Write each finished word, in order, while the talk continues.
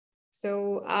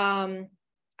Good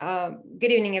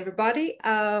evening, everybody.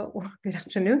 Good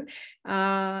afternoon.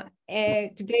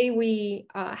 Today we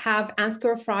have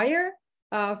Ansgar Freyer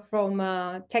from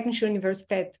Technische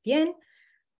Universität, Wien,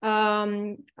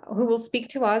 who will speak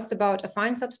to us about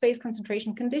affine subspace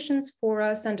concentration conditions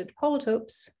for centered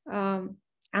polytopes.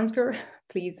 Ansgar,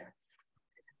 please.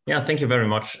 Yeah, thank you very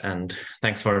much. And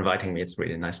thanks for inviting me. It's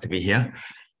really nice to be here.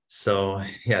 So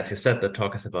yeah, as you said, the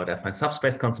talk is about affine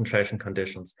subspace concentration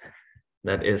conditions.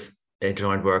 That is a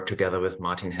joint work together with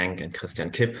Martin Henk and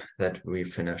Christian Kipp that we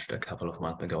finished a couple of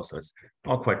months ago. So it's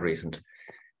all quite recent.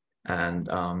 And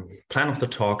plan of the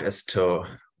talk is to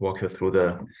walk you through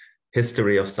the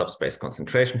history of subspace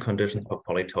concentration conditions for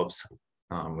polytopes,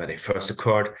 where they first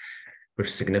occurred,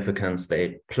 which significance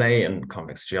they play in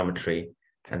convex geometry,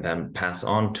 and then pass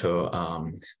on to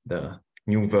the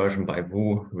new version by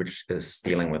Wu, which is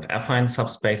dealing with affine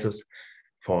subspaces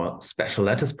for special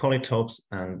lattice polytopes.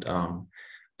 And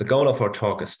the goal of our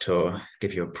talk is to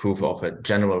give you a proof of a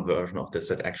general version of this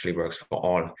that actually works for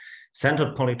all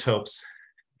centered polytopes,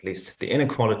 at least the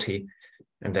inequality.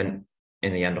 And then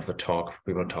in the end of the talk,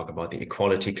 we will talk about the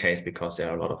equality case because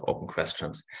there are a lot of open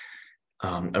questions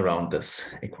around this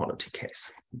equality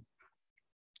case.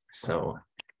 So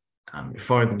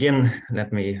before I begin,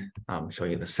 let me show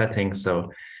you the setting.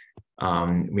 So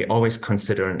we always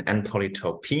consider an n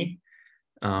polytope P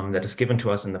that is given to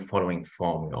us in the following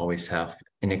form. We always have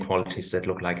inequalities that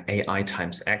look like AI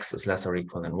times X is less or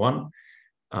equal than 1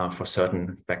 for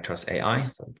certain vectors AI.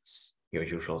 So it's your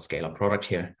usual scalar product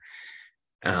here.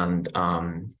 And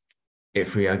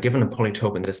if we are given a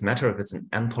polytope in this matter, if it's an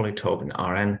n polytope in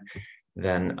Rn,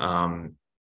 then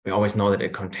we always know that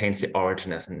it contains the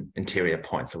origin as an interior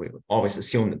point. So we always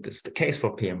assume that this is the case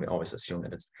for P, and we always assume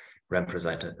that it's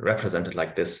represented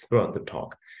like this throughout the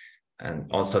talk.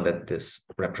 And also that this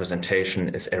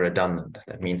representation is irredundant.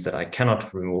 That means that I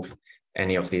cannot remove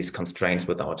any of these constraints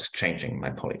without changing my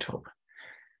polytope.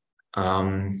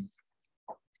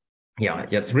 Yeah,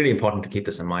 it's really important to keep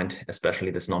this in mind, especially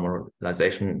this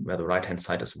normalization where the right-hand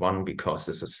side is 1, because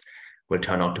this will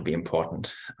turn out to be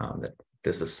important, that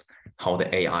this is how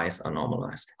the AIs are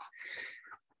normalized.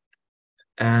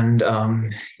 And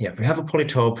yeah, if we have a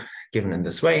polytope given in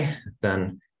this way,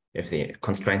 then if the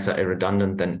constraints are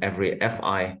irredundant, then every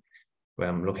Fi, where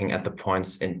I'm looking at the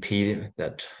points in P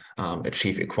that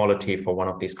achieve equality for one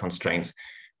of these constraints,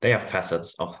 they are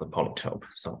facets of the polytope.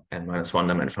 So n-1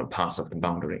 dimensional parts of the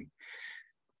boundary.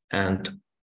 And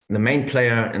the main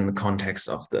player in the context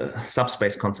of the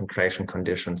subspace concentration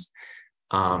conditions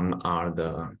are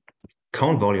the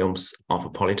cone volumes of a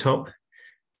polytope.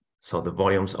 So the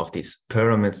volumes of these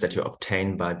pyramids that you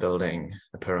obtain by building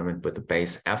a pyramid with a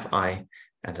base Fi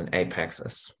and an apex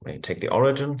as where you take the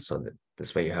origin. So that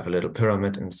this way you have a little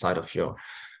pyramid inside of your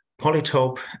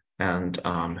polytope. And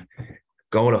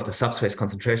goal of the subspace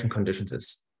concentration conditions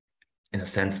is, in a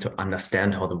sense, to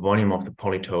understand how the volume of the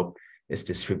polytope is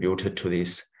distributed to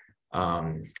these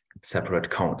separate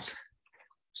cones.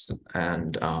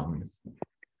 And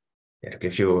yeah, to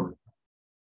give you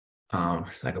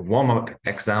like a warm-up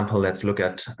example, let's look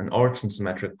at an origin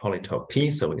symmetric polytope P.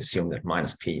 So we assume that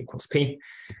minus P equals P.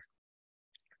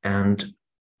 And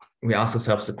we ask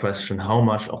ourselves the question, how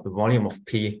much of the volume of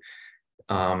P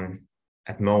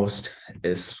at most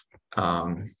is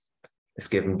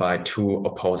given by two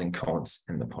opposing cones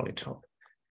in the polytope.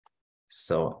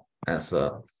 So as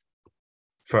a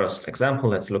first example,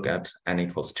 let's look at n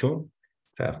equals 2.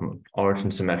 If I have an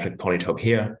origin symmetric polytope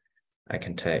here, I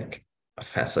can take a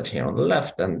facet here on the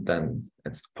left and then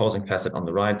its opposing facet on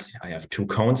the right. I have two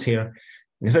cones here.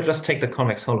 And if I just take the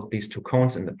convex hull of these two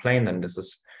cones in the plane, then this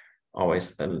is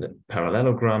always a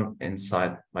parallelogram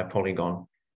inside my polygon.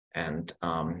 And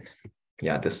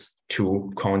yeah, these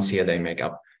two cones here, they make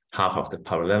up half of the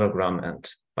parallelogram. And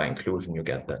by inclusion, you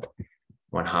get that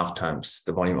 1/2 times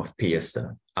the volume of P is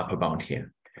the upper bound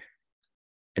here.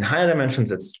 In higher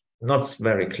dimensions, it's not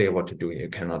very clear what to do. You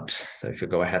cannot, so if you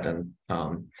go ahead and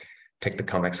take the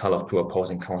convex hull of two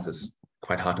opposing cones, it's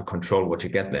quite hard to control what you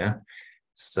get there.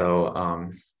 So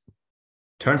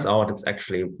turns out it's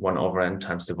actually 1/n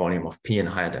times the volume of P in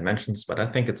higher dimensions, but I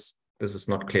think this is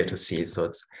not clear to see. So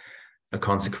it's a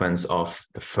consequence of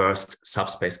the first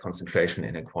subspace concentration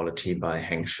inequality by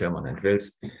Henk, Schirmann, and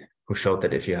Wills, who showed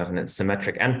that if you have a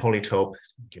symmetric n polytope,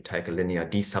 you take a linear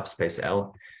D subspace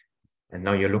L, and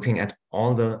now you're looking at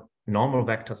all the normal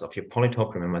vectors of your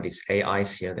polytope. Remember these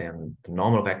AIs here, they are the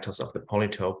normal vectors of the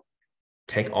polytope.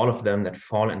 Take all of them that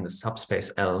fall in the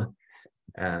subspace L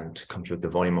and compute the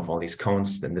volume of all these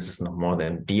cones, then this is not more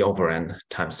than d/n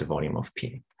times the volume of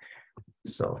P.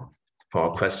 So for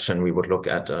our question, we would look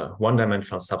at a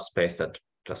one-dimensional subspace that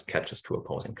just catches two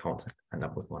opposing cones and end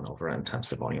up with 1 over n times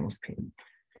the volume of P.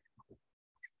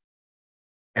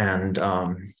 And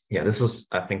yeah, this is,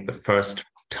 I think, the first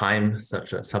time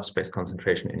such a subspace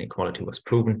concentration inequality was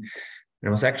proven. And it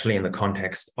was actually in the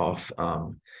context of,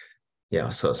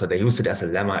 so they used it as a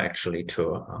lemma actually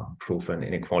to prove an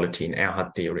inequality in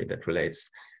Erhard theory that relates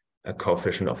a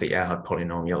coefficient of the Erhard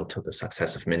polynomial to the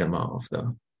successive minima of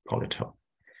the polytope.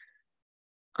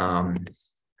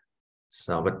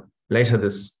 But later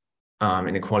this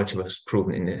inequality was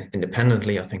proven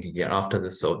independently, I think a year after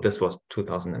this. So this was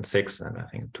 2006, and I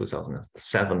think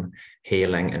 2007, He,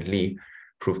 Lang, and Lee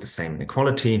proved the same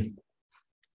inequality.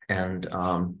 And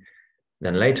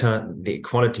then later, the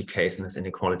equality case in this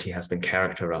inequality has been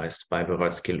characterized by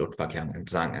Wierotsky, Ludwagian, and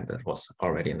Zhang, and that was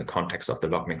already in the context of the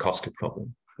Log-Minkowski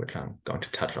problem, which I'm going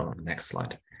to touch on the next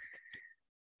slide.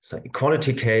 So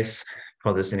equality case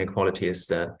for this inequality is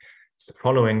the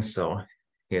following. So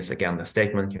here's again the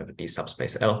statement. You have a D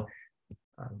subspace L.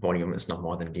 Volume is not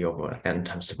more than D over n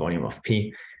times the volume of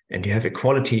P. And you have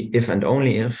equality if and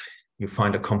only if you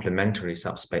find a complementary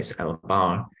subspace L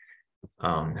bar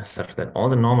such that all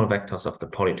the normal vectors of the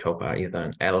polytope are either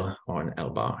an L or an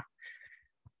L bar.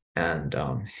 And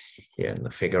here in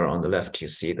the figure on the left, you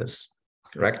see this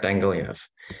rectangle. You have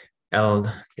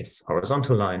L, this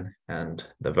horizontal line, and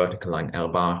the vertical line L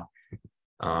bar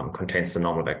contains the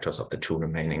normal vectors of the two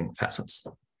remaining facets.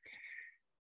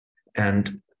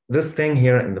 And this thing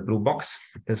here in the blue box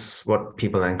is what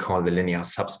people then call the linear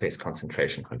subspace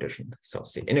concentration condition. So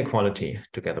it's the inequality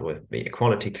together with the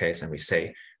equality case, and we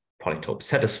say polytope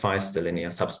satisfies the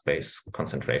linear subspace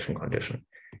concentration condition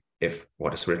if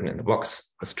what is written in the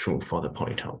box is true for the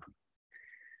polytope.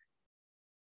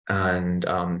 And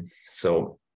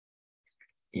so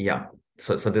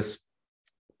this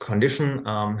condition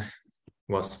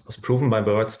was proven by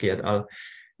Wierotsky et al.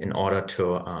 In order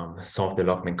to solve the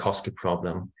Log-Minkowski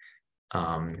problem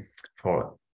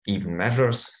for even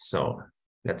measures. So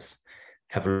let's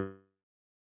have a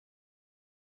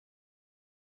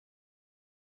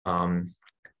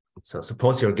so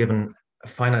suppose you're given a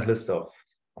finite list of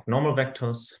normal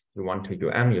vectors, u1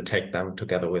 to um, you take them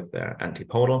together with their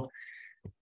antipodal.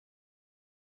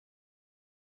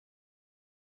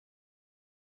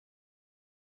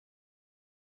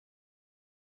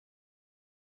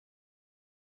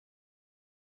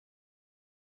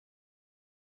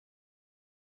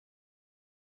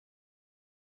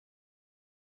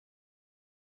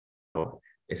 So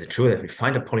is it true that we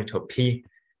find a polytope P?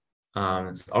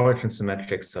 It's origin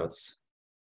symmetric, so it's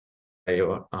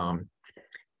you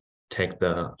take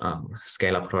the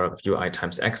scalar product of ui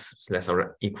times x is less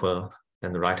or equal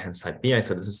than the right-hand side bi.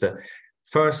 So this is the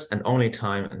first and only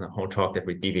time in the whole talk that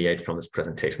we deviate from this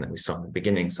presentation that we saw in the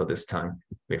beginning. So this time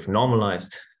we've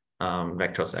normalized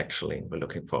vectors actually. We're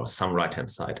looking for some right-hand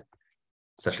side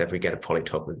such that we get a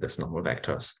polytope with this normal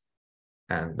vectors.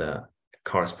 And the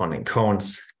corresponding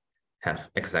cones have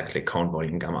exactly cone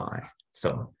volume gamma I.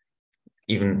 So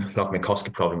even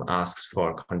Log-Minkowski problem asks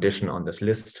for a condition on this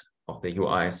list of the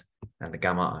ui's and the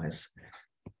gamma i's,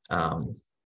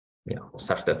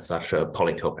 such that such a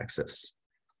polytope exists.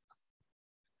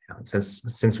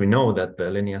 Since we know that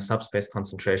the linear subspace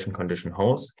concentration condition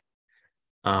holds,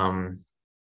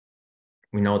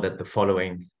 we know that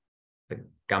the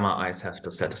gamma i's have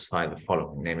to satisfy the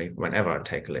following, namely, whenever I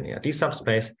take a linear D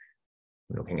subspace,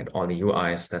 looking at all the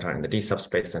ui's that are in the D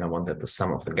subspace, then I want that the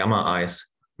sum of the gamma i's,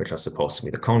 which are supposed to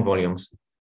be the cone volumes,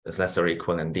 is less or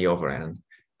equal than D over n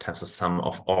times the sum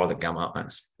of all the gamma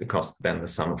i's, because then the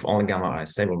sum of all the gamma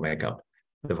i's, they will make up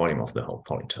the volume of the whole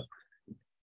polytope.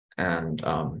 And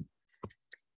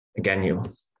again,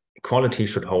 equality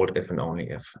should hold if and only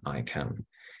if I can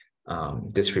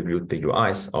distribute the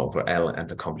ui's over L and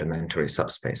the complementary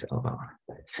subspace L bar.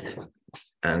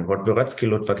 And what Wierotsky,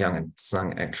 Ludwagian, and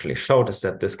Zhang actually showed is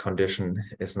that this condition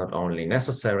is not only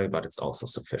necessary, but it's also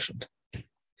sufficient.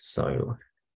 So you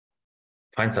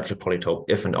find such a polytope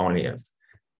if and only if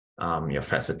your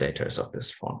facet data is of this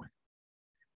form.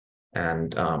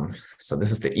 And so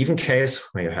this is the even case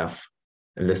where you have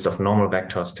a list of normal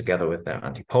vectors together with their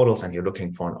antipodals, and you're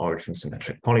looking for an origin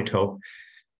symmetric polytope.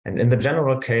 And in the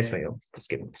general case where you're just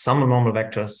given some normal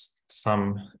vectors,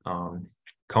 some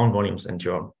cone volumes, and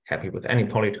you're happy with any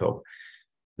polytope,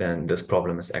 then this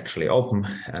problem is actually open,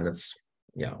 and it's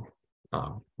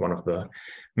one of the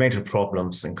major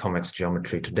problems in convex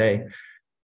geometry today.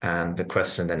 And the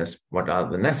question then is, what are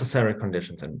the necessary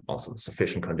conditions and also the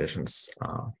sufficient conditions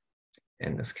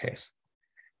in this case?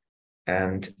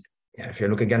 And if you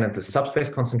look again at the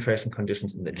subspace concentration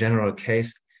conditions in the general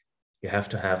case, you have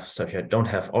to have, so if you don't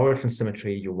have origin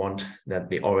symmetry, you want that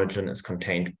the origin is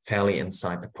contained fairly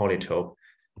inside the polytope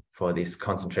for these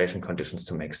concentration conditions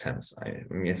to make sense. I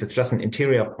mean, if it's just an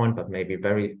interior point, but maybe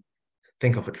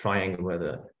think of a triangle where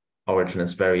the origin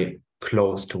is very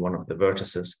close to one of the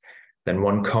vertices, then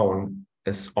one cone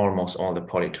is almost all the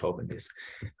polytope, and these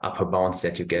upper bounds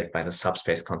that you get by the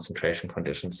subspace concentration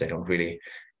conditions, they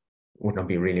would not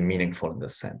be really meaningful in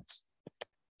this sense.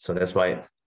 So that's why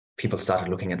people started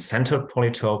looking at centered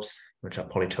polytopes, which are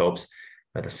polytopes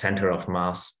where the center of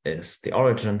mass is the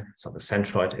origin. So the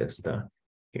centroid is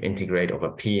you integrate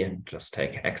over P and just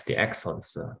take x dx, so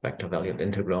it's a vector valued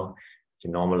integral.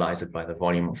 You normalize it by the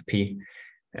volume of P.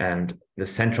 And the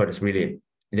centroid is really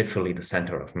literally the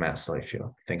center of mass. So if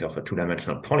you think of a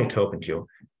two-dimensional polytope and you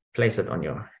place it on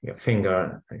your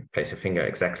finger, you place your finger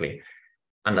exactly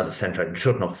under the centroid, it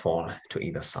should not fall to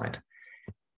either side.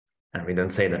 And we then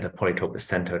say that the polytope is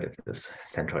centered if this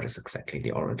centroid is exactly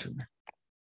the origin.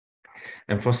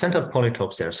 And for centered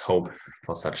polytopes, there's hope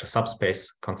for such a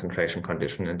subspace concentration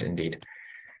condition. And indeed,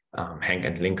 Henk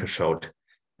and Linke showed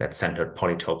that centered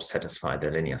polytopes satisfy the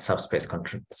linear subspace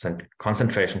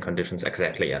concentration conditions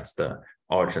exactly as the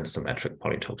origin symmetric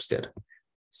polytopes did.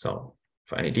 So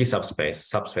for any D subspace,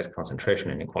 subspace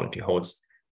concentration inequality holds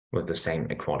with the same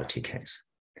equality case.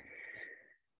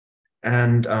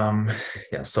 And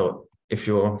so if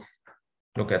you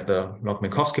look at the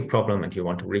Log-Minkowski problem and you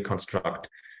want to reconstruct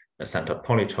a centered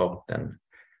polytope, then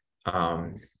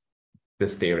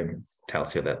this theorem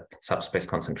tells you that subspace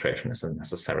concentration is a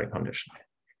necessary condition.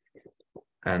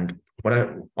 And what I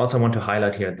also want to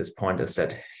highlight here at this point is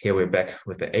that here we're back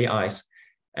with the AIs,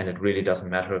 and it really doesn't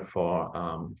matter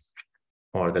for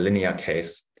the linear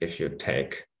case if you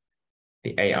take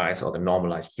the AIs or the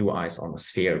normalized UIs on the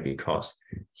sphere, because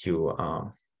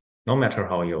no matter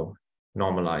how you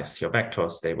normalize your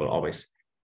vectors,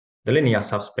 the linear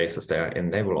subspaces they are in,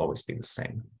 they will always be the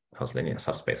same, because linear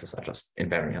subspaces are just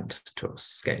invariant to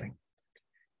scaling.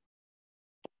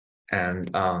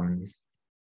 And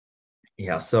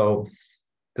so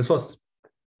this was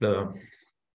the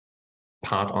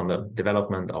part on the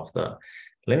development of the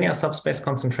linear subspace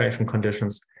concentration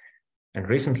conditions. And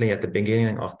recently, at the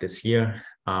beginning of this year,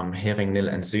 Hering, Nil,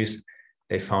 and Süß,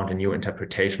 they found a new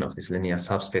interpretation of these linear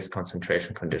subspace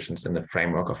concentration conditions in the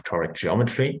framework of toric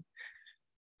geometry.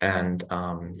 And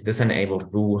this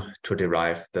enabled Wu to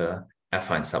derive the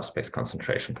affine subspace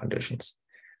concentration conditions.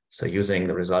 So using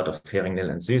the result of Hering,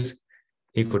 Nil, and Süß,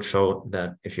 he could show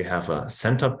that if you have a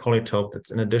centered polytope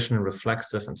that's in addition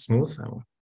reflexive and smooth, I will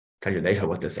tell you later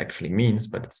what this actually means,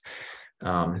 but it's,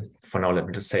 for now, let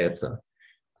me just say these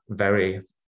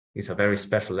are very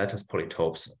special lattice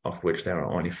polytopes, of which there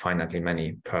are only finitely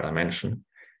many per dimension.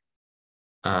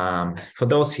 For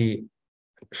those, he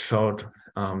showed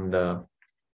the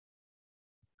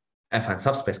affine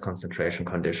subspace concentration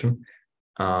condition,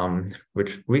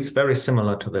 which reads very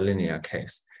similar to the linear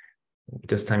case.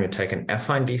 This time you take an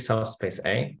affine D subspace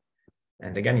A,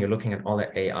 and again, you're looking at all the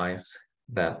AIs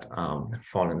that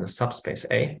fall in the subspace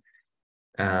A,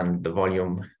 and the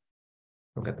volume,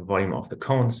 look at the volume of the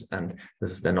cones, and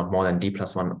this is then not more than D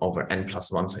plus 1 over N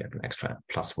plus 1, so you have an extra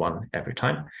plus 1 every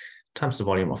time, times the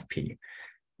volume of P.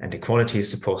 And equality is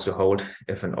supposed to hold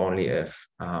if and only if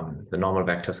the normal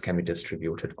vectors can be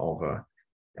distributed over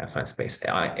affine space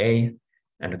A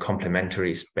and a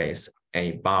complementary space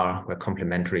A bar, where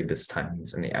complementary this time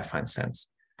means in the affine sense.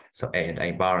 So A and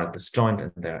A bar at this joint,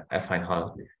 and their affine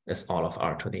hull is all of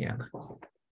R to the N.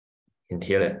 And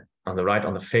here on the right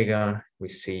on the figure, we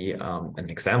see an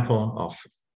example of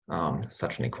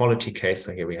such an equality case.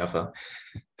 So here we have a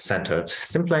centered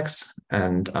simplex,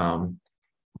 and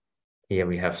here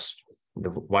we have the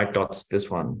white dots, this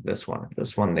one,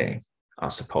 they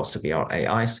are supposed to be our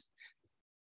AIs.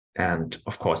 And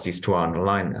of course, these two are on the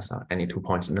line as any 2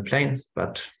 points in the plane,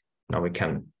 but now we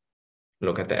can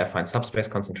look at the affine subspace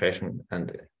concentration.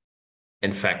 And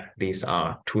in fact, these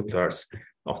are 2/3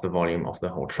 of the volume of the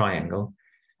whole triangle.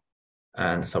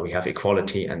 And so we have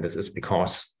equality, and this is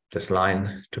because this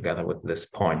line together with this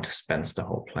point spans the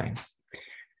whole plane.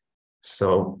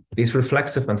 So these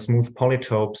reflexive and smooth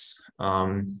polytopes,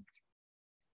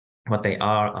 what they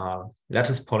are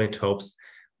lattice polytopes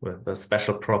with the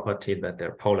special property that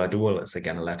their polar dual is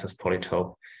again a lattice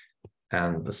polytope.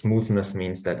 And the smoothness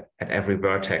means that at every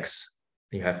vertex,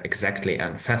 you have exactly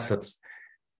n facets,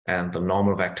 and the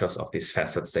normal vectors of these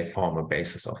facets, they form a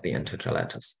basis of the integer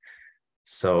lattice.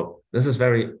 So this is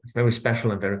very, very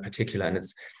special and very particular, and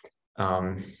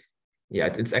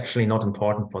it's actually not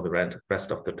important for the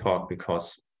rest of the talk,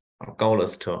 because our goal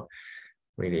is to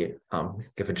really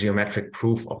give a geometric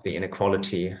proof of the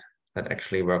inequality that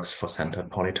actually works for centered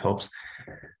polytopes.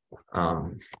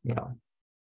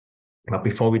 But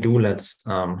before we do, let's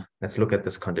look at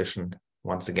this condition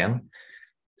once again.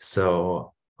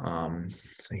 So,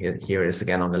 so here it is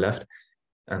again on the left.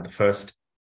 And the first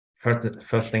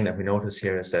thing that we notice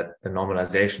here is that the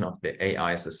normalization of the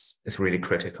AIs is really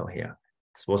critical here.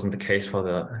 This wasn't the case for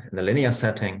in the linear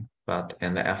setting, but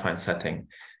in the affine setting,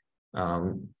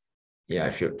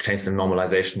 if you change the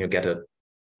normalization, you get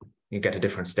a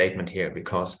different statement here,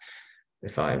 because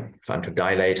if I'm to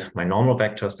dilate my normal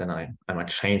vectors, then I might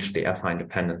change the affine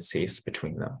dependencies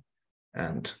between them.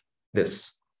 And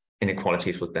this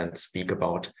inequalities would then speak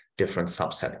about different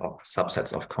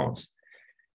subsets of cones.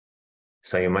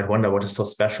 So you might wonder what is so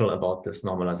special about this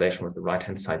normalization with the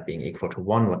right-hand side being equal to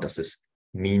 1. What does this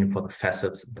mean for the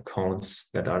facets of the cones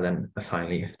that are then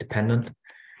affinely dependent?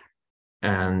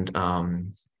 And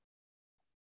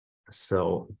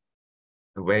so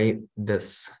the way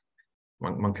this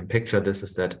one can picture this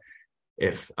is that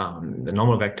if the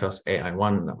normal vectors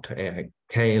AI1 up to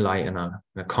AIK lie in a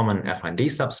common affine D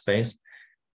subspace,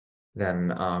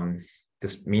 then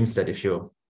this means that if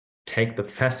you take the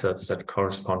facets that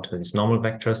correspond to these normal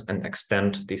vectors and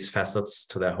extend these facets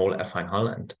to their whole affine hull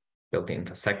and build the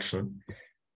intersection,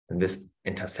 and this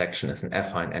intersection is an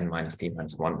affine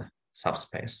n-d-1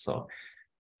 subspace. So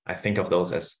I think of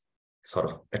those as sort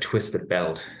of a twisted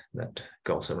belt that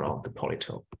goes around the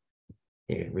polytope.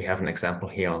 Here we have an example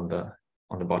here on the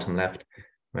bottom left,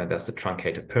 where there's the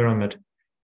truncated pyramid.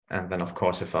 And then, of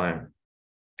course, if I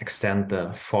extend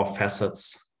the 4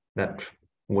 facets that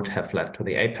would have led to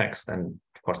the apex, then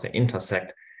of course they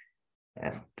intersect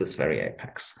at this very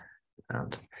apex.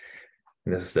 And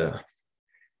this is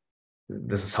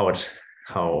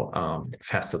how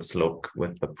facets look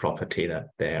with the property that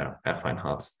their affine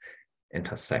hulls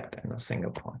intersect in a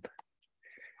single point.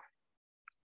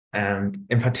 And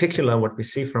in particular, what we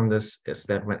see from this is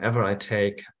that whenever I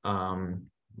take any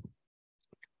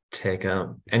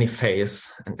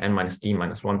phase, an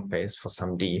n-d-1 phase for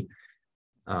some d,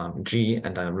 G,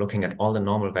 and I'm looking at all the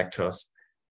normal vectors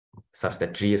such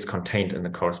that G is contained in the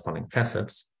corresponding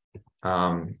facets,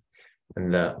 and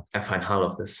the affine hull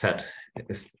of this set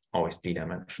is always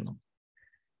d-dimensional.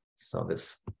 So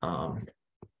this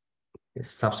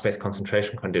subspace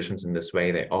concentration conditions in this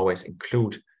way, they always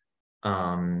include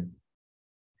the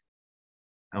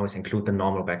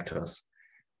normal vectors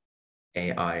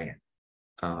AI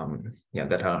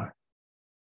that are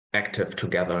active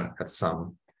together at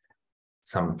some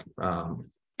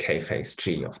k phase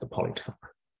G of the polytope.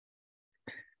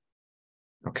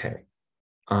 Okay.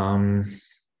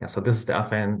 So this is the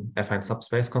affine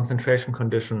subspace concentration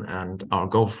condition, and our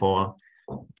goal for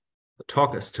the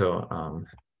talk is to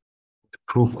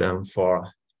prove them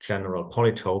for general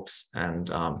polytopes. And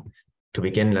to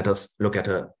begin, let us look at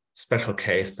a special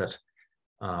case that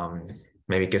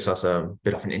maybe gives us a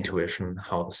bit of an intuition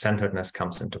how the centeredness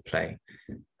comes into play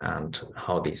and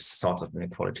how these sorts of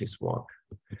inequalities work.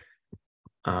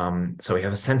 So we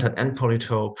have a centered end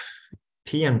polytope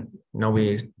P, and now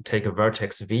we take a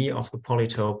vertex V of the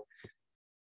polytope,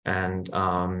 and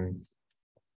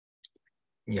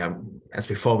as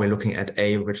before, we're looking at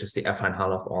A, which is the affine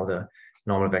hull of all the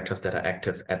normal vectors that are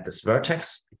active at this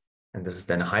vertex, and this is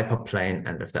then a hyperplane.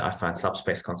 And if the affine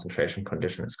subspace concentration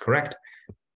condition is correct,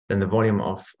 then the volume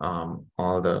of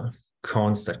all the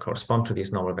cones that correspond to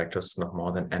these normal vectors is not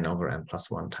more than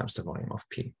n/n+1 times the volume of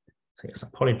P. So here's a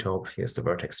polytope, here's the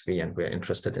vertex V, and we're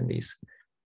interested in these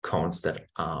cones that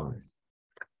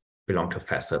belong to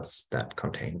facets that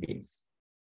contain V.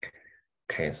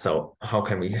 Okay, so how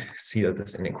can we see that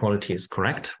this inequality is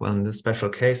correct? Well, in this special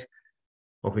case,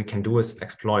 what we can do is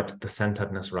exploit the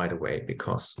centeredness right away,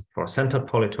 because for a centered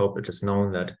polytope, it is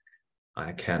known that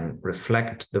I can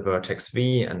reflect the vertex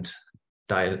V and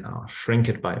shrink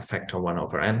it by a factor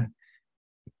 1/n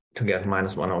to get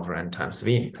 -1/n times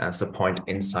V as a point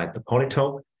inside the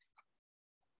polytope.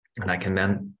 And I can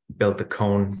then build the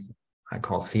cone I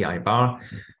call Ci bar,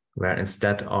 where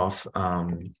instead of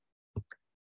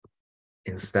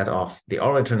the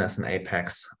origin as an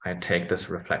apex, I take this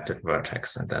reflected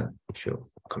vertex. And then if you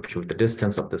compute the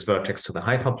distance of this vertex to the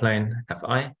hyperplane,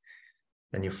 Fi,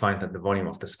 then you find that the volume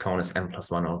of this cone is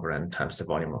n+1/n times the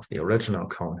volume of the original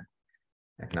cone.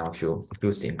 And now if you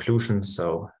use the inclusion,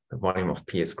 so the volume of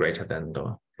P is greater than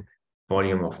the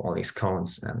volume of all these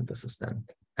cones, and this is then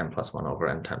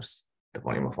n+1/n times the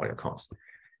volume of all your cones.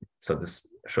 So this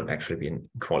should actually be an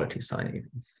equality sign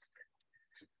even.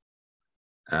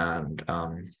 And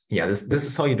this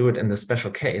is how you do it in this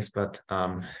special case, but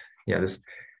this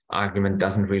argument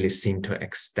doesn't really seem to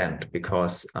extend,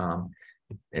 because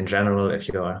in general, if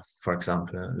you're, for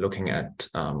example, looking at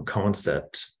cones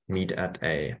that meet at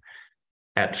a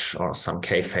edge or some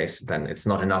k phase, then it's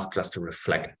not enough just to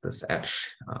reflect this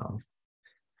edge.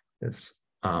 This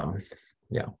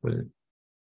yeah,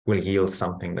 will yield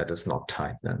something that is not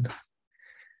tight then.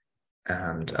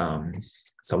 And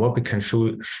so what we can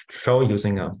show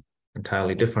using an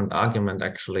entirely different argument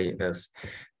actually is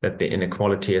that the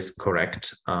inequality is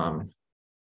correct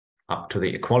up to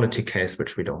the equality case,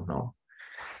 which we don't know.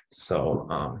 So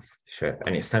if you have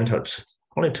any centered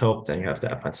polytope, then you have the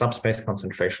affine subspace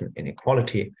concentration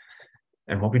inequality.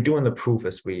 And what we do in the proof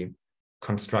is we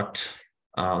construct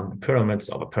pyramids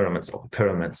over pyramids over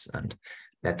pyramids and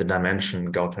let the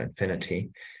dimension go to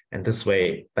infinity. And this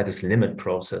way, by this limit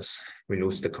process, we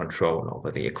lose the control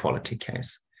over the equality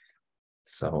case.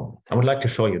 So I would like to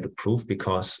show you the proof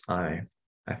because I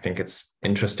think it's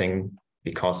interesting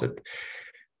because it,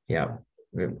 yeah,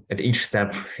 at each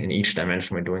step in each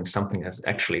dimension, we're doing something that's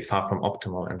actually far from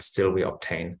optimal, and still we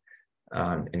obtain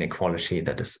an inequality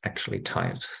that is actually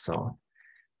tight. So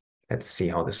let's see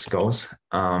how this goes.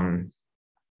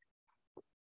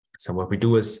 So what we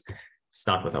do is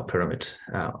start with our pyramid,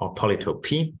 our polytope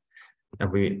P,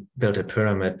 and we build a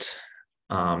pyramid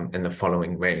in the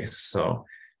following ways. So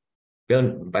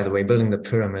by the way, building the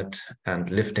pyramid and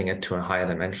lifting it to a higher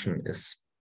dimension is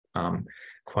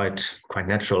quite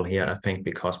natural here, I think,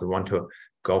 because we want to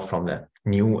go from the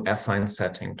new affine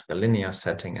setting to the linear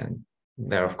setting, and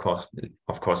there, of course,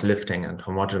 lifting and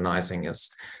homogenizing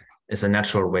is a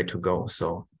natural way to go.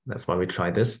 So that's why we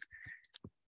try this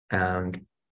and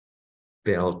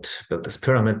build this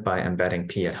pyramid by embedding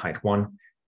P at height 1,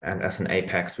 and as an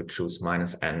apex, we choose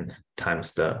 -n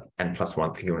times the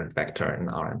n+1th unit vector in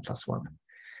Rn+1.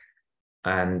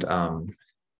 And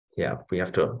yeah, if we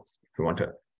want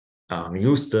to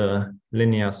use the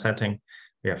linear setting,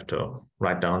 we have to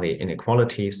write down the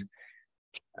inequalities.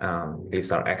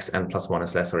 These are xn+1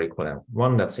 is less or equal than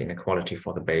 1. That's the inequality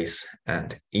for the base.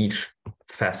 And each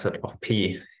facet of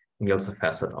P yields a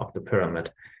facet of the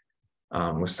pyramid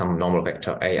with some normal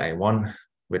vector ai1,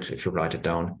 which if you write it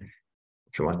down,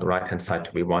 if you want the right-hand side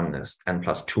to be 1, is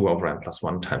n+2 over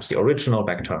n+1 times the original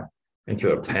vector, and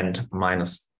you append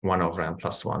 -1 over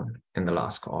n+1 in the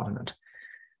last coordinate.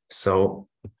 So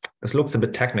this looks a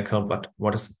bit technical, but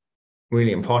what is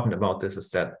really important about this is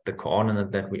that the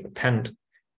coordinate that we append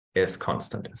is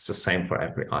constant. It's the same for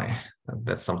every I. And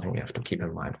that's something we have to keep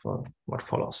in mind for what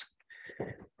follows.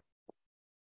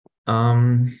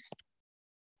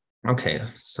 Okay,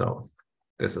 so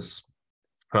this is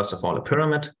first of all a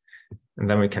pyramid, and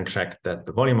then we can check that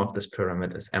the volume of this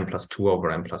pyramid is n+2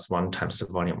 over n+1 times the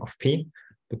volume of P,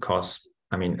 because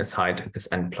I mean, its height is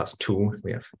n+2.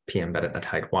 We have P embedded at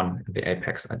height 1, and the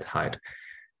apex at height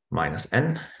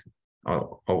 -n.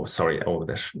 Oh, sorry. Oh,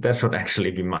 that should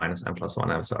actually be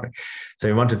 -n+1. I'm sorry. So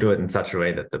we want to do it in such a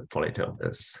way that the polytope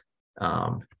is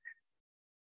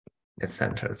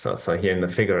centered. So here in the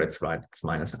figure, it's right. It's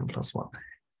 -n+1.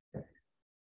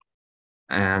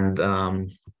 And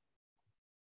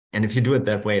if you do it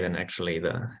that way, then actually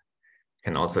you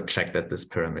can also check that this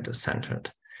pyramid is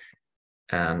centered.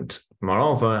 And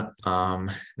moreover,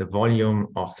 the volume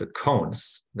of the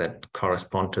cones that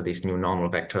correspond to these new normal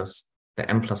vectors, the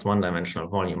n+1 dimensional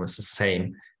volume is the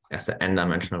same as the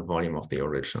n-dimensional volume of the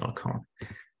original cone.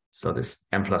 So this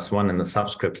n+1 in the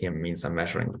subscript here means I'm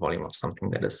measuring the volume of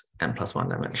something that is n+1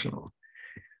 dimensional.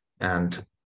 And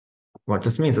what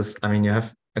this means is, I mean, you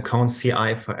have a cone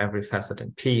Ci for every facet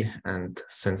in P, and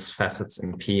since facets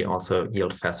in P also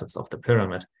yield facets of the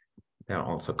pyramid, there are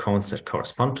also cones that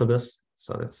correspond to this.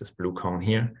 So that's this blue cone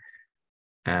here.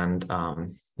 And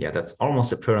yeah, that's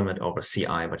almost a pyramid over Ci,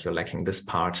 but you're lacking this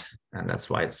part. And that's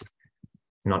why it's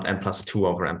not n+2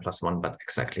 over n+1, but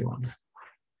exactly 1.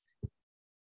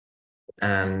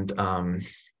 And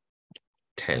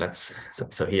okay,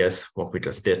 so here's what we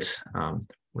just did,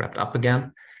 wrapped up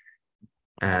again.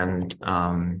 And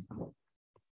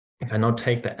if I now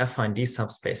take the affine D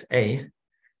subspace A,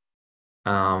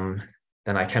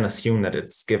 then I can assume that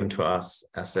it's given to us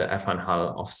as the affine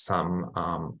hull of some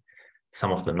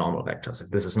of the normal vectors. If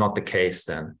this is not the case,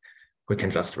 then we can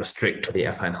just restrict to the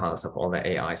affine hulls of all the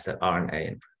AIs that are in A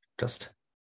and just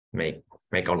make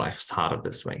our lives harder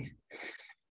this way.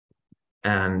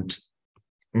 And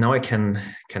now I can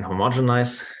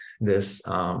homogenize this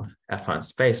affine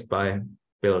space by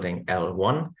building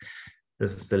L1.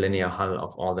 This is the linear hull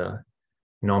of all the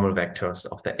normal vectors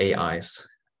of the AIs.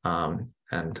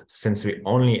 And since we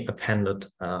only appended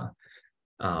a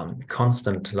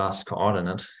constant last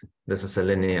coordinate, this is a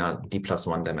linear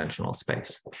D+1 dimensional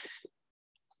space.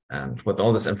 And with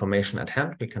all this information at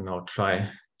hand, we can now try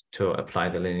to apply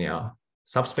the linear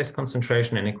subspace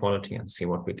concentration inequality and see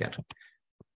what we get.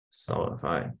 So if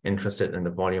I'm interested in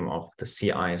the volume of the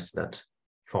Ci's that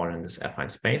fall in this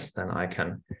affine space, then I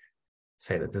can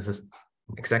say that this is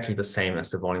exactly the same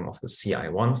as the volume of the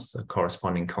CI1s, the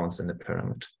corresponding cones in the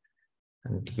pyramid.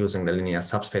 And using the linear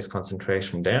subspace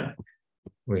concentration there,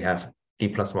 we have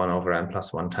d+1 over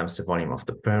n+1 times the volume of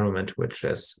the pyramid, which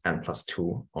is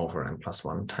n+2 over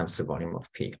n+1 times the volume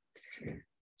of P.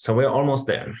 So we're almost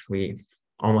there. We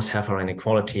almost have our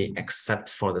inequality except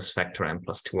for this factor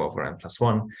n+2 over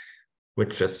n+1,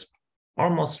 which is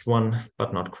almost 1,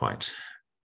 but not quite.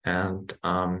 And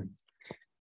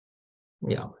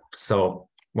yeah, so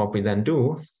what we then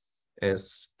do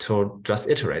is to just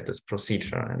iterate this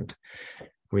procedure, and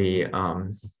we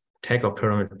take our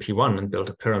pyramid P1 and build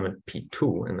a pyramid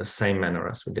P2 in the same manner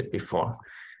as we did before.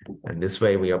 And this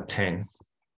way we obtain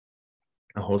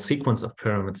a whole sequence of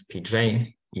pyramids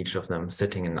Pj, each of them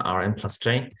sitting in Rn plus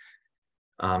j,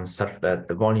 such that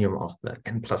the volume of the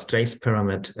n plus j's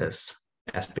pyramid is,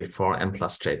 as before, n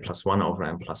plus j plus 1 over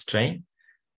n plus j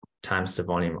times the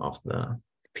volume of the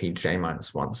Pj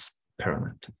minus 1's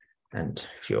pyramid. And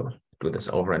if you do this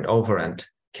over and over and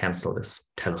cancel this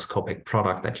telescopic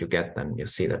product that you get, then you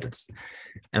see that it's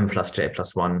n plus j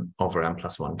plus 1 over n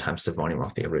plus 1 times the volume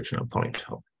of the original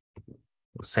polytope.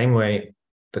 The same way,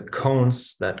 the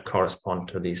cones that correspond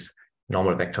to these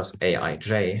normal vectors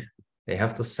aij, they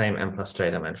have the same n plus j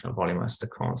dimensional volume as the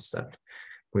cones that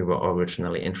we were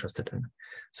originally interested in.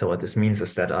 So what this means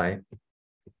is that I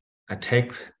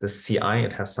take the ci,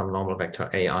 it has some normal vector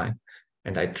ai,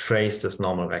 and I trace this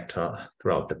normal vector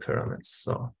throughout the pyramids.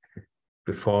 So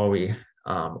before we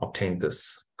obtained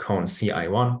this cone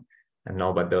ci1, and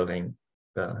now by building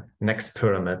the next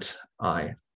pyramid,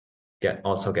 I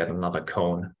also get another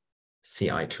cone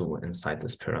ci2 inside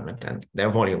this pyramid, and their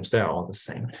volumes, they're all the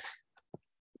same.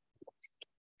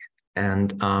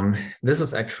 And this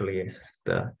is actually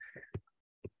the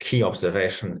key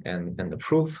observation in the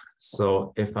proof.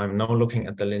 So if I'm now looking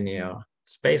at the linear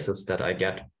spaces that I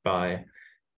get by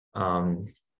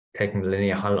taking the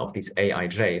linear hull of these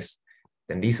aij's,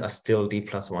 then these are still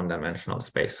d+1 dimensional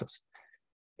spaces.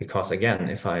 Because again,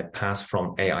 if I pass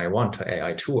from ai1 to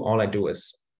ai2, all I do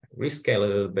is rescale a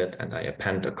little bit and I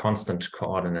append a constant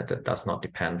coordinate that does not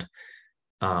depend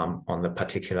on the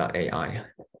particular ai.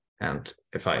 And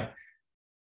if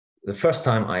the first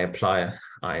time I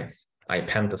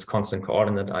append this constant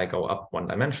coordinate, I go up 1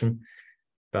 dimension,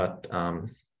 but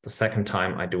the second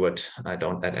time I do it, I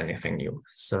don't add anything new.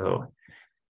 So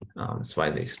that's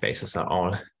why these spaces are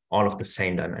all of the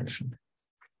same dimension.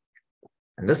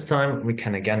 And this time we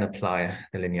can again apply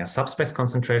the linear subspace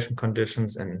concentration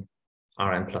conditions in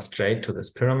Rn plus j to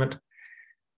this pyramid.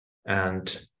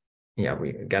 And yeah, we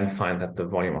again find that the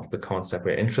volume of the cones that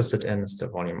we're interested in is the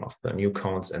volume of the new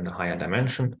cones in the higher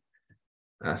dimension,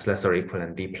 as less or equal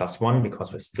in d+1,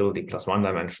 because we're still d+1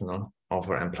 dimensional,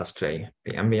 over n plus j,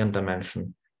 the ambient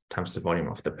dimension, times the volume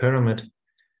of the pyramid.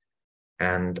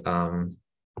 And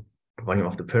the volume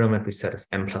of the pyramid we set as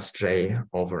n plus j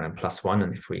over n plus 1.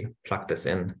 And if we plug this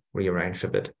in, rearrange a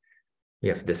bit, we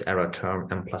have this error term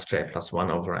n plus j plus 1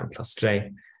 over n plus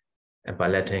j. And by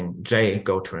letting j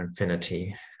go to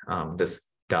infinity, this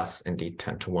does indeed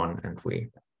tend to 1, and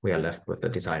we are left with the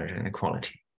desired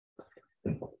inequality.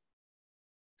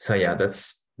 So yeah,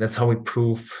 that's how we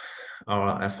prove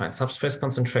our affine subspace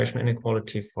concentration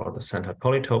inequality for the centered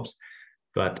polytopes.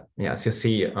 But yeah, as you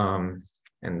see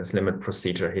in this limit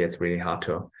procedure here, it's really hard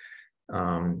to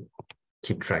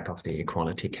keep track of the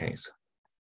equality case.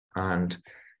 And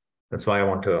that's why I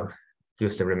want to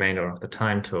use the remainder of the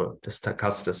time to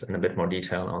discuss this in a bit more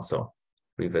detail and also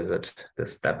revisit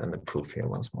this step in the proof here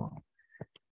once more.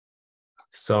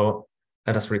 So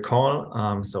let us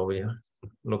recall, so we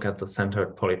look at the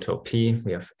centered polytope P.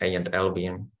 We have A and L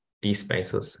being D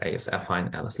spaces, A is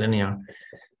affine, L is linear.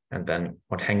 And then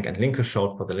what Henk and Linke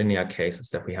showed for the linear case is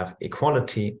that we have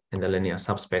equality in the linear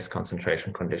subspace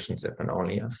concentration conditions if and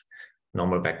only if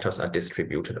normal vectors are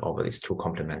distributed over these two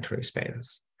complementary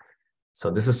spaces. So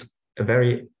this is a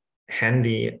very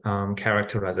handy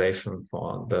characterization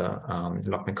for the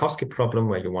Log-Minkowski problem,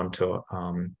 where you want to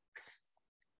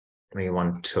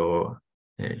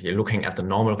you're looking at the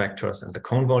normal vectors and the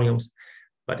cone volumes.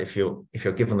 But if you're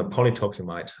given the polytope, you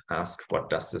might ask, what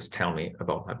does this tell me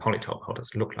about my polytope? How does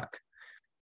it look like?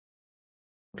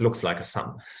 It looks like a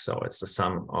sum. So it's the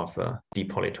sum of a d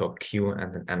polytope Q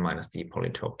and an n minus d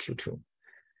polytope Q2.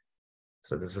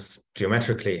 So this is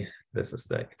geometrically, this is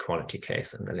the equality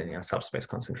case in the linear subspace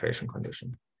concentration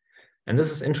condition. And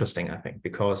this is interesting, I think,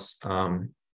 because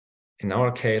in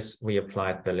our case, we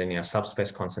applied the linear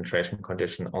subspace concentration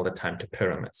condition all the time to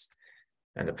pyramids.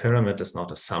 And a pyramid is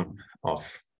not a sum of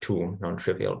two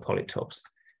non-trivial polytopes.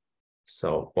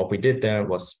 So what we did there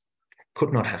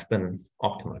could not have been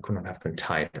optimal, could not have been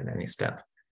tight in any step.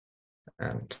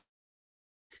 And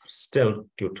still,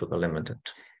 due to the limit,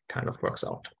 it kind of works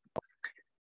out.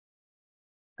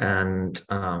 And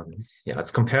yeah,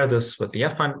 let's compare this with the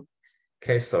affine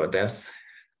case. So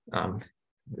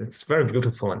it's very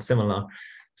beautiful and similar.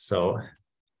 So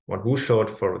what Wu showed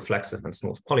for reflexive and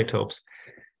smooth polytopes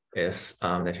is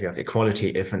that you have equality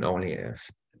if and only if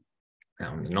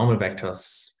the normal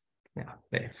vectors,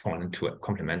 they fall into a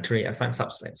complementary affine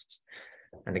subspaces.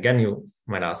 And again, you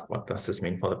might ask, what does this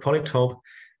mean for the polytope?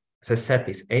 As I said,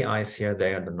 these AIs here,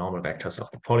 they are the normal vectors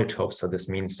of the polytope. So this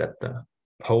means that the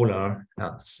polar,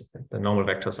 the normal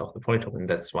vectors of the polytope, and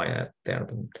that's why they're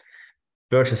the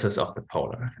vertices of the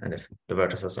polar. And if the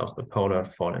vertices of the polar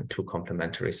fall in two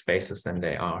complementary spaces, then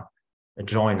they are a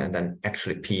join, and then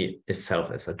actually P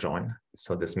itself is a join.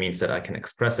 So this means that I can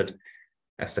express it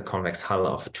as the convex hull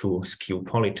of two skew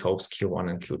polytopes, Q1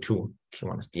 and Q2.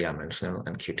 Q1 is d-dimensional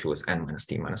and Q2 is n minus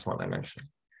d minus 1 dimensional.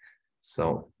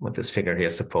 So what this figure here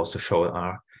is supposed to show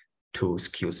are two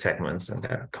skew segments and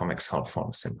their convex hull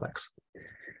form simplex.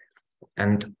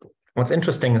 And what's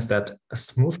interesting is that a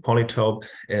smooth polytope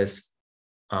is,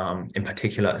 in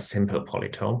particular, a simple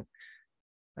polytope.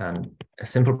 And a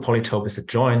simple polytope is a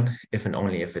join if and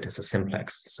only if it is a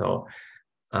simplex. So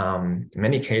in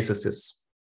many cases,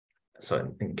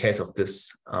 in case of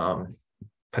this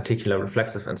particular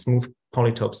reflexive and smooth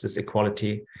polytopes, this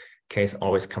equality case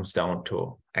always comes down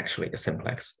to actually a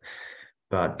simplex.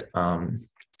 But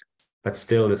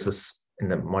still, this is in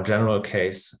the more general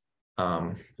case,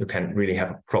 you can really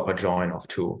have a proper join of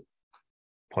two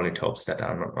polytopes that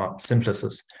are not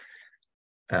simplices.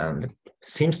 And it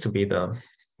seems to be the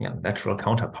natural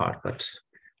counterpart, but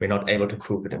we're not able to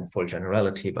prove it in full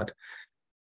generality. But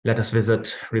let us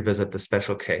revisit the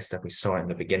special case that we saw in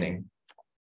the beginning,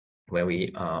 where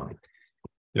we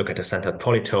look at a centered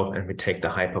polytope and we take the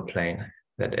hyperplane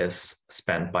that is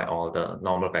spanned by all the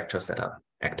normal vectors that are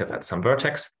active at some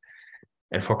vertex.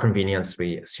 And for convenience,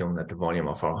 we assume that the volume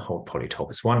of our whole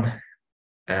polytope is 1.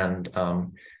 And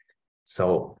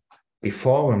so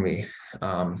before, when we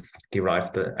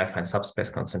derived the affine subspace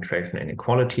concentration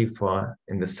inequality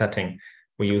in this setting,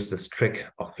 we use this trick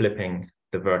of flipping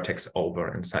the vertex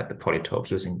over inside the polytope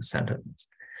using the centeredness.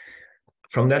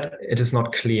 From that, it is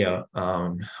not clear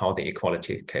how the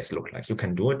equality case looked like. You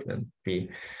can do it, and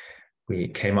we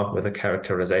came up with a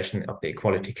characterization of the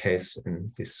equality case in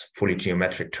these fully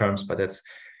geometric terms, but that's,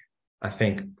 I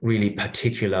think, really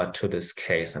particular to this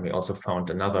case. And we also found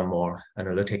another more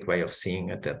analytic way of seeing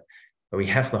it, that we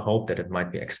have the hope that it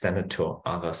might be extended to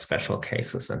other special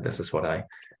cases. And this is what I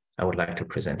would like to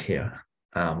present here.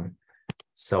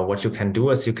 So what you can do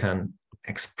is you can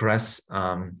express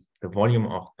the volume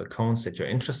of the cones that you're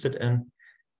interested in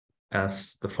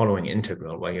as the following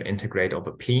integral, where you integrate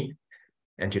over P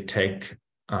and you take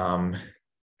the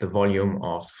volume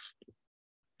of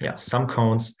some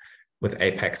cones with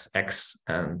apex x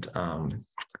and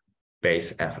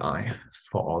base fi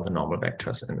for all the normal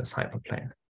vectors in this hyperplane.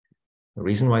 The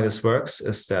reason why this works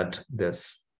is that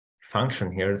this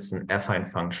function here is an affine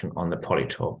function on the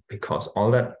polytope, because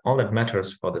all that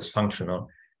matters for this functional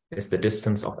is the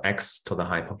distance of x to the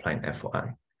hyperplane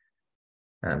foi.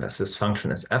 And as this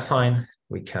function is affine,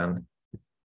 we can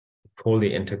pull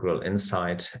the integral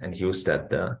inside and use that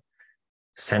the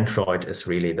centroid is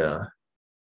really the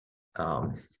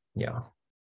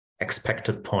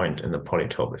expected point in the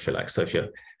polytope, if you like. So if you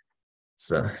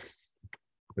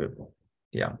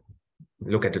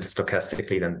look at it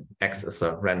stochastically, then x is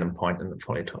a random point in the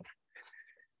polytope.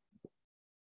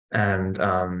 And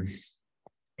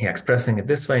expressing it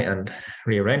this way and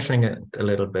rearranging it a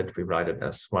little bit, we write it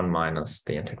as 1 minus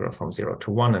the integral from 0 to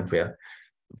 1, and we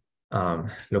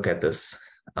look at this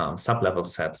sublevel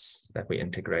sets that we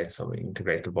integrate. So we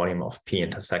integrate the volume of P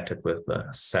intersected with the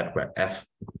set where f,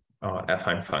 our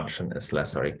affine function, is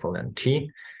less or equal than T.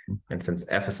 And since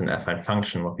f is an affine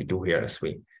function, what we do here is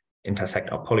we intersect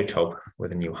our polytope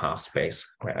with a new half space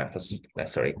where f is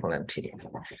less or equal than T.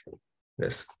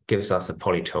 This gives us a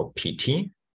polytope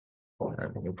PT,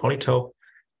 a new polytope.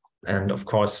 And of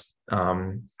course,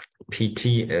 PT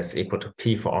is equal to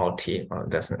P for all T.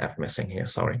 There's an F missing here,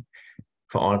 sorry.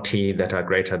 For all T that are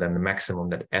greater than the maximum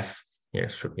that F, here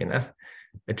should be an F,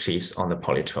 achieves on the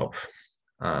polytope.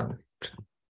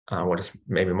 What is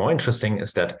maybe more interesting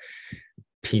is that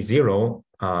P0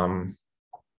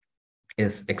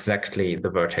 is exactly the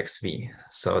vertex V.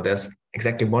 So there's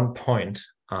exactly one point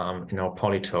in our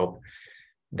polytope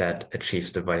that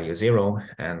achieves the value 0,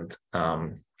 and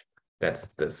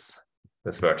that's this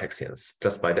vertex here. It's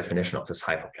just by definition of this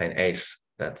hyperplane H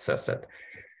that says that,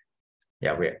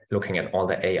 we're looking at all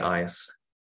the AIs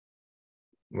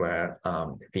where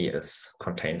V is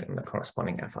contained in the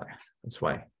corresponding Fi. That's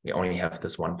why we only have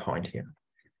this one point here.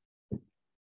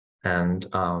 And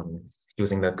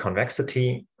using the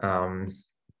convexity, you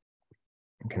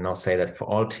can now say that for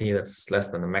all t that's less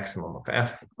than the maximum of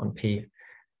f on p,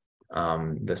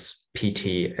 this pt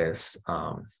is,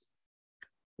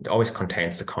 it always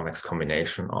contains the convex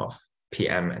combination of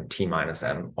pm and t minus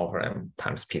m over m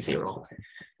times p0.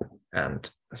 And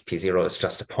as p0 is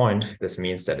just a point, this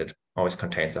means that it always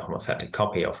contains a homothetic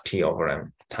copy of t over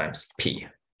m times p.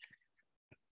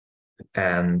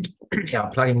 And yeah,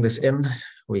 plugging this in,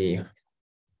 we,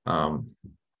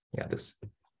 this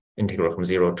integral from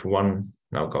 0 to 1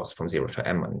 now goes from 0 to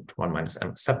m, and 1 minus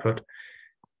m is separate.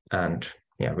 And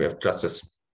yeah, we have just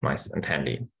this nice and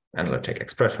handy analytic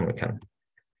expression. We can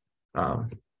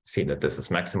see that this is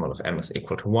maximal if m is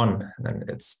equal to 1, and then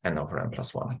it's n over m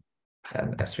plus 1.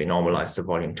 And as we normalize the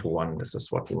volume to 1, this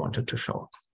is what we wanted to show.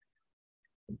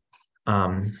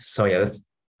 So yeah,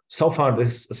 so far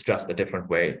this is just a different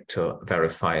way to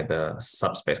verify the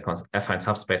affine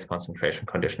subspace concentration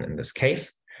condition in this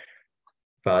case.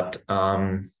 But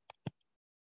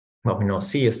what we now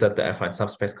see is that the affine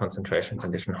subspace concentration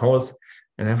condition holds,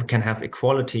 and then we can have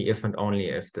equality if and only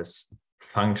if this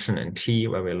function in T,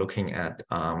 where we're looking at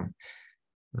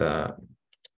the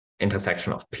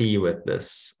intersection of P with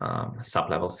this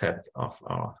sublevel set of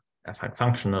our affine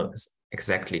functional, is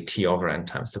exactly T over n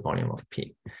times the volume of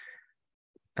P.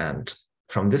 And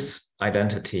from this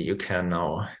identity, you can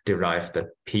now derive that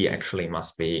P actually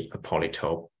must be a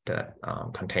polytope that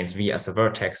contains V as a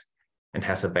vertex and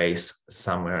has a base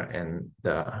somewhere in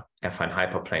the affine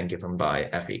hyperplane given by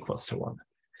f equals to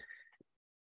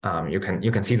 1. You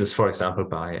can see this, for example,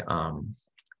 by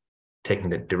taking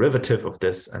the derivative of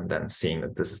this and then seeing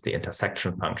that this is the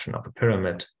intersection function of a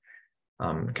pyramid.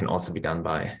 It can also be done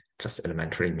by just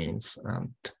elementary means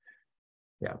and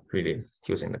yeah, really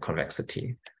using the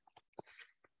convexity.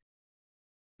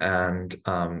 And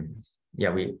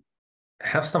yeah, we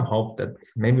have some hope that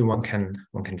maybe one can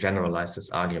generalize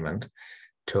this argument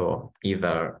to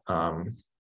either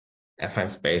affine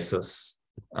spaces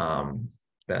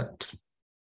that,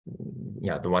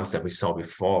 yeah, the ones that we saw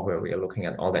before, where we are looking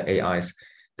at all the AIs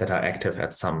that are active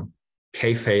at some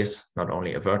k-phase, not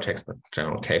only a vertex, but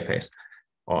general k-phase,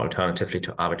 or alternatively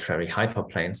to arbitrary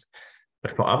hyperplanes.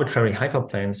 But for arbitrary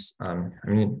hyperplanes, I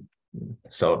mean,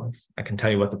 so I can tell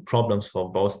you what the problems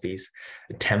for both these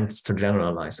attempts to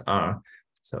generalize are.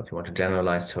 So if you want to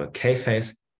generalize to a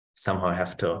k-phase, somehow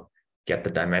have to get the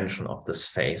dimension of this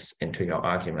phase into your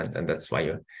argument. And that's why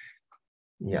you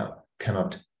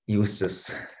cannot use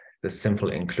this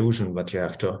simple inclusion, but you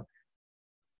have to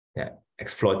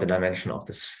exploit the dimension of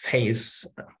this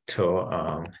phase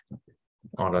to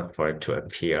order for it to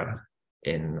appear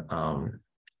in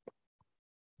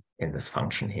this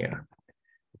function here.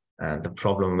 And the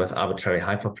problem with arbitrary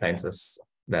hyperplanes is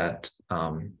that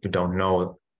you don't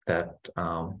know that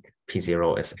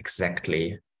P0 is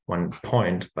exactly one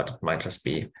point, but it might just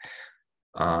be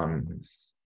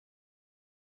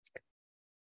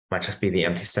the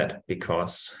empty set,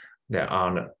 because there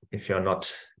are, if you have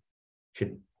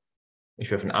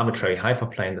an arbitrary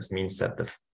hyperplane, this means that the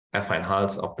affine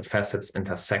hulls of the facets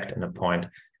intersect in a point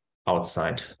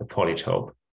outside the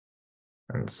polytope.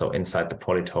 And so inside the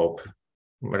polytope,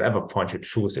 whatever point you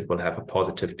choose, it will have a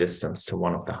positive distance to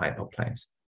one of the hyperplanes.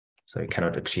 So you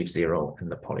cannot achieve 0 in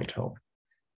the polytope.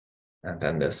 And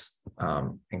then this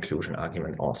inclusion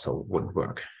argument also wouldn't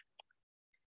work.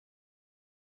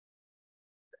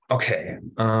 Okay,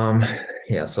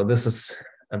 yeah, so this is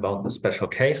about the special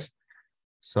case.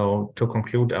 So to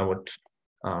conclude, I would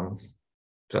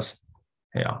just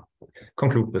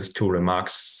conclude with 2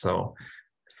 remarks. So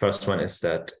the first one is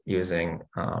that using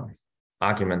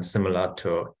arguments similar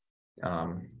to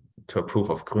a proof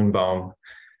of Grünbaum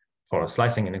for a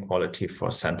slicing inequality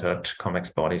for centered convex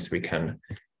bodies, we can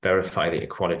verify the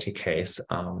equality case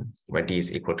where D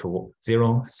is equal to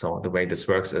 0. So the way this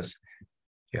works is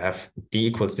you have D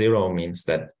equals 0 means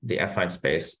that the affine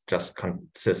space just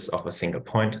consists of a single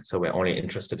point. So we're only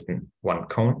interested in one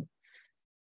cone.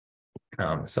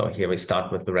 So here we start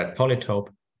with the red polytope.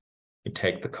 We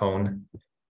take the cone,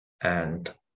 and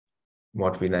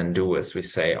what we then do is we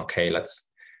say, okay, let's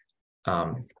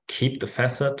keep the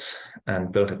facet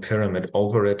and build a pyramid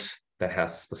over it that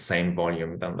has the same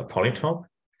volume than the polytope.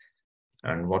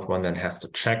 And what one then has to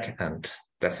check, and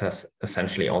this has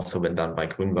essentially also been done by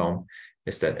Grünbaum,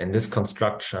 is that in this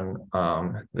construction,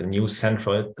 the new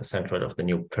centroid, the centroid of the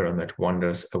new pyramid,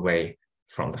 wanders away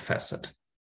from the facet.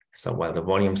 So while the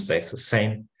volume stays the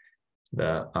same,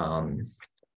 the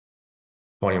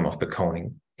volume of the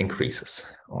cone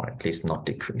increases, or at least not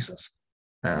decreases.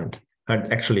 and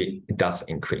actually it does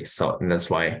increase. So and that's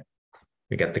why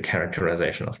we get the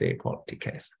characterization of the equality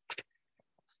case.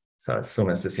 So as soon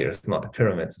as the series is not a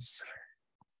pyramid, it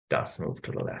does move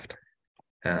to the left.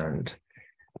 And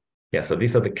yeah, so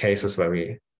these are the cases where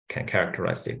we can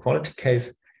characterize the equality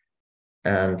case.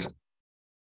 And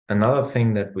another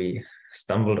thing that we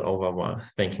stumbled over while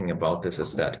thinking about this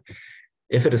is that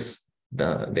if it is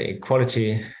the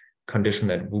equality condition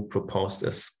that Wu proposed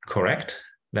is correct,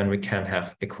 then we can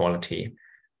have equality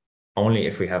only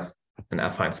if we have an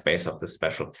affine space of this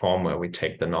special form where we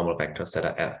take the normal vectors that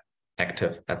are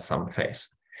active at some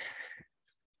phase.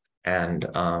 And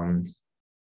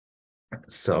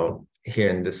so here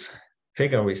in this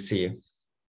figure, we see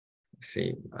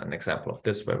an example of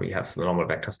this where we have the normal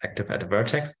vectors active at a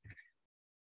vertex.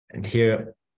 And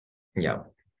here, yeah,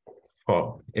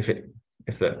 if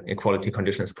the equality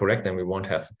condition is correct, then we won't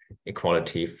have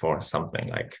equality for something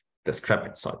like this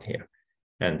trapezoid here.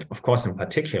 And of course, in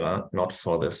particular, not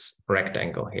for this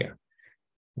rectangle here.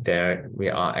 There we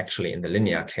are actually in the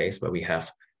linear case where we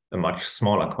have a much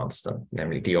smaller constant,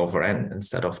 namely d over n,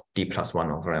 instead of d plus 1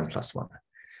 over n plus 1.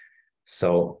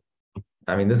 So,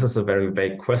 I mean, this is a very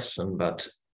vague question, but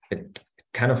it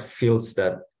kind of feels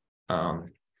that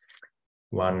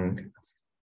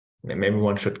maybe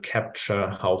one should capture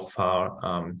how far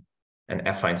an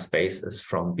affine space is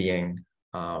from being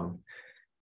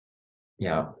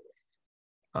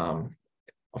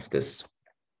of this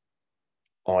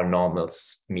all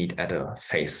normals meet at a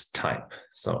phase type.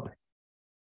 So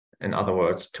in other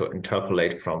words, to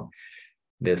interpolate from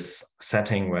this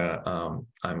setting where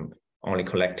I'm only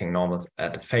collecting normals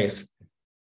at a phase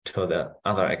to the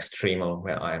other extremal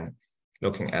where I'm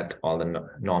looking at all the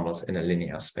normals in a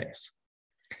linear space.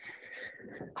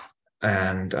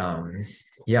 And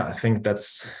yeah, I think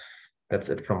that's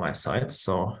it from my side.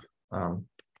 So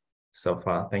so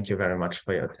far, thank you very much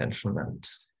for your attention. And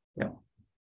yeah,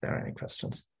 if there are any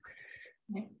questions.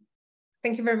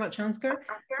 Thank you very much, Ansgar.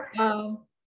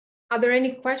 Are there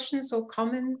any questions or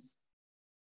comments?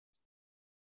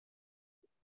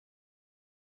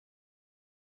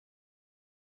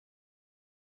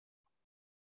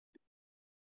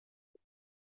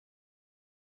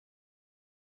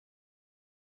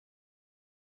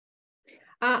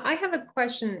 I have a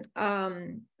question.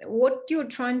 What you're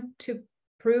trying to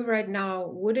prove right now,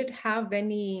 would it have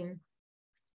any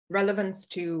relevance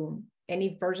to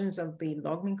any versions of the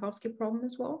log-Minkowski problem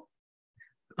as well?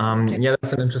 Yeah,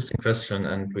 that's an interesting question,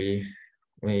 and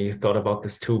we thought about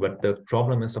this too. But the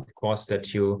problem is, of course,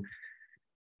 that you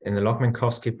in the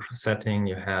log-Minkowski setting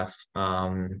you have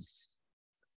where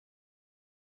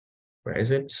is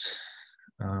it?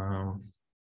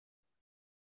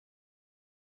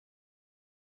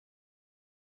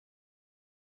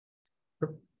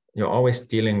 You're always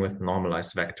dealing with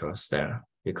normalized vectors there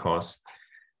because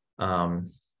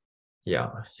yeah,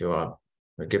 you're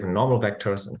given normal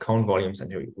vectors and cone volumes, and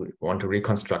you want to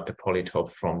reconstruct a polytope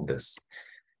from this.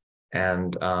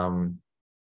 And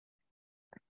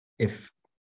if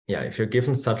you're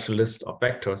given such a list of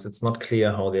vectors, it's not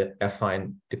clear how the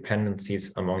affine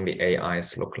dependencies among the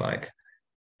AIs look like,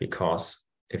 because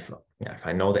if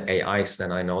I know the AIs,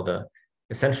 then I know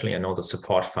essentially I know the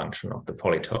support function of the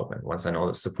polytope, and once I know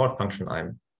the support function, I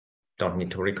don't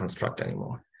need to reconstruct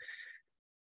anymore.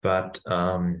 But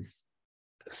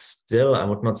still, I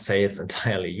would not say it's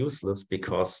entirely useless,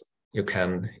 because you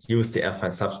can use the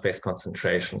affine subspace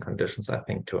concentration conditions, I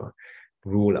think, to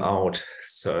rule out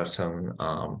certain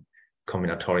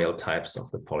combinatorial types of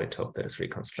the polytope that is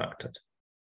reconstructed.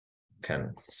 You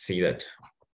can see that,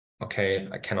 okay,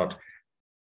 I cannot,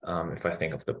 if I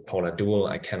think of the polar dual,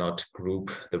 I cannot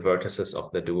group the vertices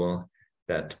of the dual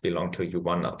that belong to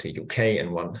U1 up to UK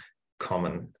in one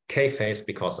common K phase,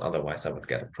 because otherwise I would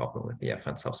get a problem with the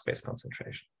affine subspace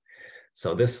concentration.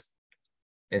 So this,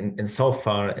 in so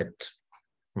far, it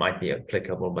might be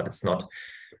applicable, but it's not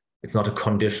a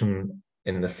condition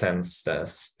in the sense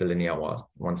that the linear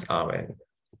ones are,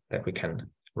 that we can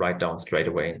write down straight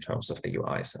away in terms of the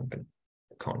UIs and the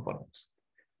cone volumes.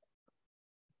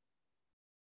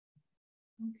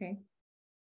 Okay.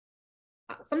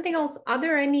 Something else, are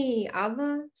there any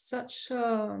other such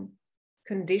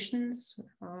conditions,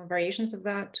 variations of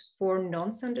that for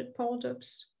non-centered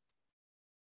polytopes?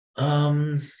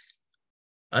 I'm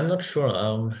not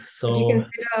sure. So would you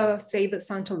consider, say, the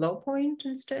center low point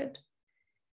instead?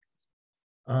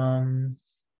 You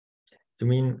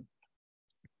mean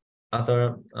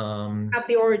other have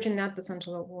the origin at the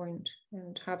center low point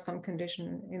and have some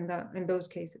condition in those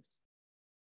cases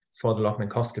for the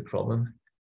log-Minkowski problem,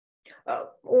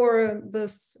 or the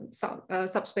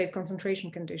subspace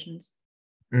concentration conditions,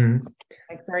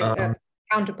 like very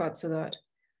counterparts to that.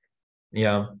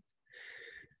 Yeah.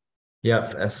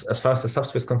 Yeah, as far as the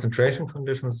subspace concentration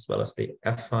conditions, as well as the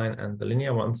affine and the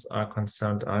linear ones are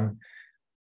concerned, I'm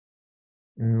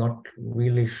not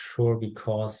really sure,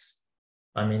 because,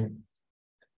 I mean,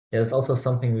 there's also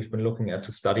something we've been looking at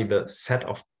to study the set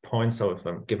of points. So if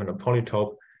I'm given a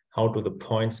polytope, how do the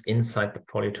points inside the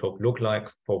polytope look like,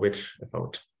 for which, if I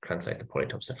would translate the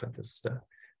polytope set, this is the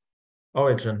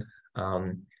origin,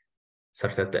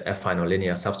 such that the affine or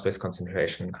linear subspace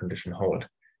concentration condition hold.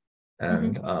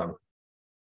 And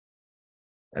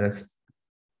and it's,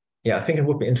 yeah, I think it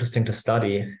would be interesting to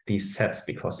study these sets,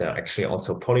 because they're actually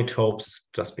also polytopes,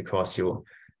 just because you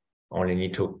only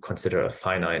need to consider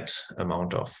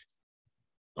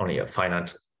only a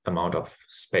finite amount of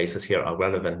spaces here are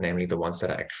relevant, namely the ones that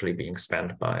are actually being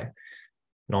spanned by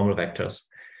normal vectors.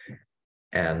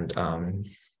 And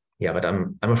yeah, but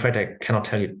I'm afraid I cannot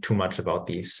tell you too much about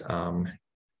these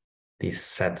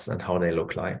sets and how they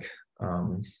look like.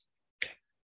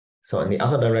 So in the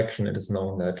other direction, it is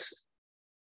known that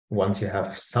once you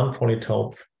have some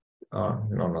polytope,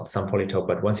 no, not some polytope,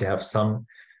 but once you have some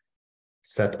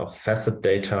set of facet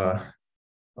data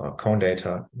or cone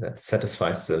data that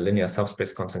satisfies the linear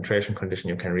subspace concentration condition,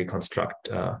 you can reconstruct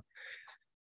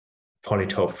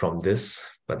polytope from this,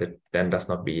 but it then does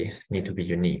not need to be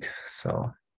unique.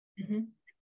 So,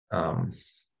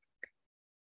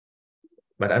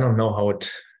 but I don't know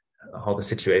how the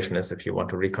situation is if you want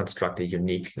to reconstruct a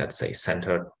unique, let's say,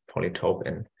 centered polytope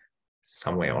in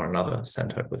some way or another,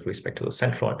 centered with respect to the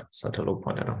centroid, center low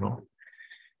point. I don't know.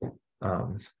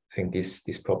 I think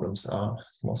these problems are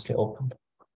mostly open.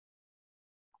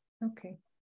 Okay.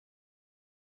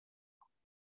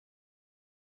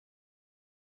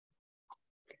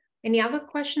 Any other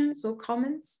questions or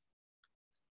comments?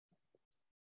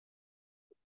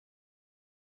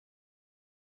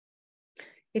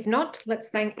 If not, let's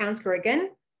thank Ansgar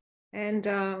again, and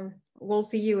we'll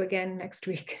see you again next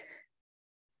week.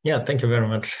 Yeah, thank you very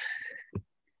much.